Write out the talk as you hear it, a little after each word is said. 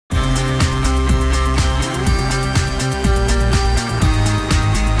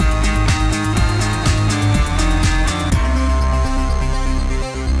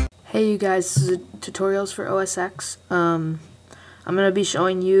Hey you guys, this is tutorials for OS X. I'm going to be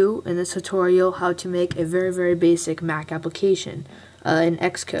showing you in this tutorial how to make a very basic Mac application in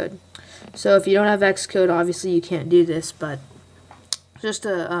Xcode. So if you don't have Xcode, obviously you can't do this, but just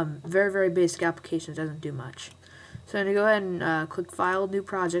a very basic application doesn't do much. So I'm going to go ahead and click File, New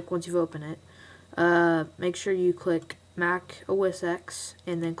Project once you've opened it. Make sure you click Mac OS X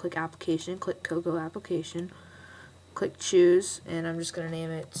and then click Application, click Cocoa Application. Click choose, and I'm just going to name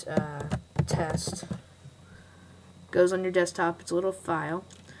it test. Goes on your desktop. It's a little file.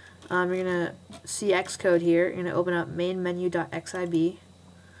 You're going to see Xcode here. You're going to open up main menu.xib.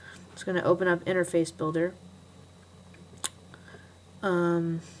 It's going to open up Interface Builder.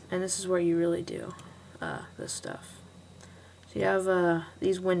 And this is where you really do this stuff. So you have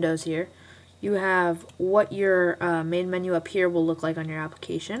these windows here. You have what your main menu up here will look like on your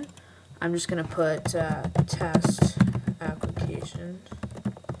application. I'm just going to put test application.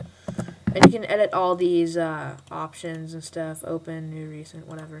 And you can edit all these options and stuff, open, new, recent,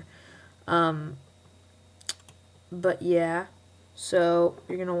 whatever. But yeah, so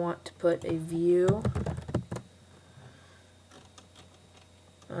you're going to want to put a view.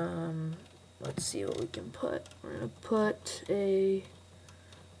 Let's see what we can put. We're going to put a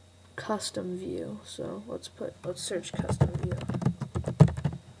custom view. So let's search custom view.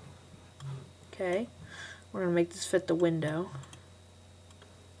 Okay, we're going to make this fit the window.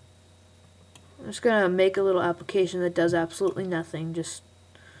 I'm just going to make a little application that does absolutely nothing, just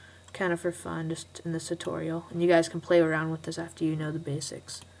kind of for fun, just in this tutorial. And you guys can play around with this after you know the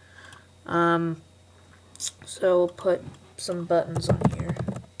basics. So we'll put some buttons on here.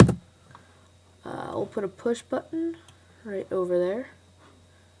 We'll put a push button right over there.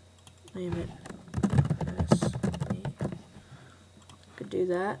 Name it could do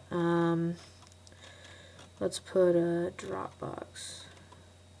that. Let's put a Dropbox.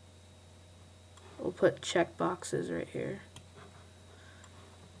 We'll put checkboxes right here.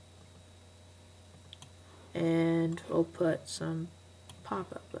 And we'll put some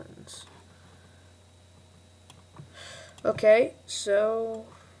pop-up buttons. Okay, so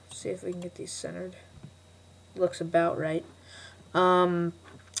see if we can get these centered. Looks about right.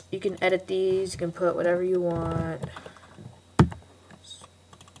 You can edit these, you can put whatever you want.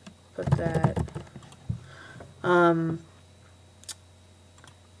 Put that.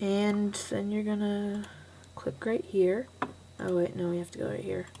 And then you're gonna click right here. Oh wait, no, we have to go right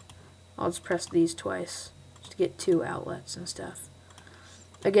here. I'll just press these twice just to get two outlets and stuff.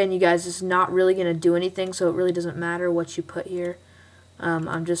 Again, you guys, this is not really gonna do anything, so it really doesn't matter what you put here.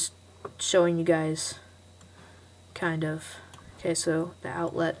 I'm just showing you guys kind of. Okay, so the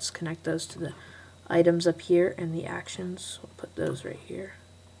outlets, connect those to the items up here, and the actions, we'll put those right here.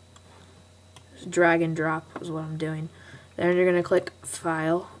 Just drag and drop is what I'm doing. Then you're gonna click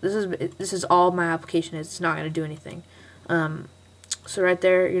File. This is all my application is. It's not gonna do anything. So right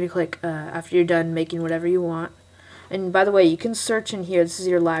there, you're gonna click after you're done making whatever you want. And by the way, you can search in here. This is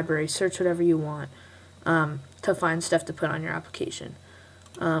your library. Search whatever you want to find stuff to put on your application.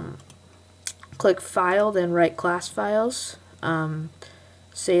 Click File, then write Class Files.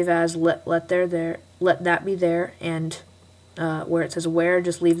 Save as. Let that be there, and where it says where,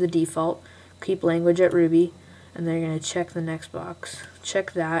 just leave the default. Keep language at Ruby, and then you're going to check the next box.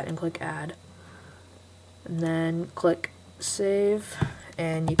 Check that and click Add. And then click Save,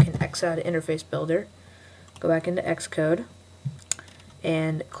 and you can X out of Interface Builder. Go back into Xcode,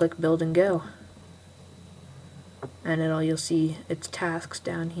 and click Build and Go. And you'll see its tasks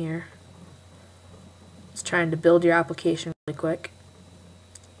down here. It's trying to build your application really quick.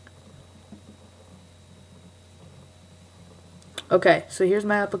 Okay, so here's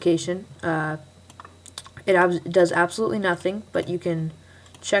my application. It does absolutely nothing, but you can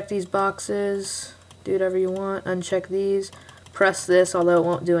check these boxes, do whatever you want, uncheck these, press this, although it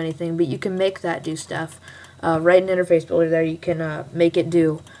won't do anything, but you can make that do stuff. Right in Interface Builder there, you can make it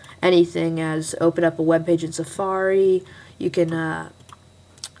do anything, as open up a web page in Safari. You can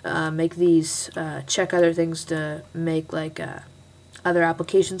make these check other things to make like other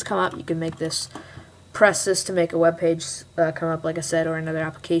applications come up. You can make this press this to make a web page come up, like I said, or another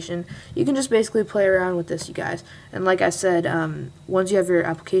application. You can just basically play around with this, you guys. And like I said, once you have your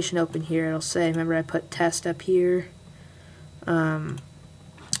application open here, it'll say, remember I put test up here.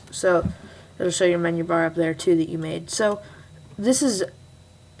 So it'll show your menu bar up there too that you made. So this is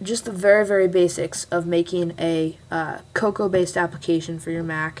just the very basics of making a Cocoa based application for your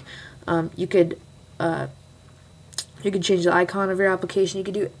Mac. You could change the icon of your application. You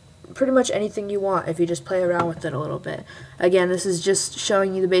could do pretty much anything you want if you just play around with it a little bit. Again, this is just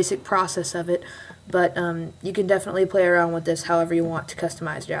showing you the basic process of it, but you can definitely play around with this however you want to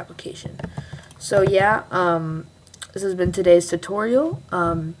customize your application. So yeah, this has been today's tutorial.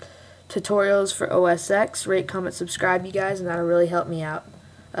 Tutorials for OS X. Rate, comment, subscribe, you guys, and that'll really help me out.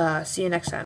 See you next time.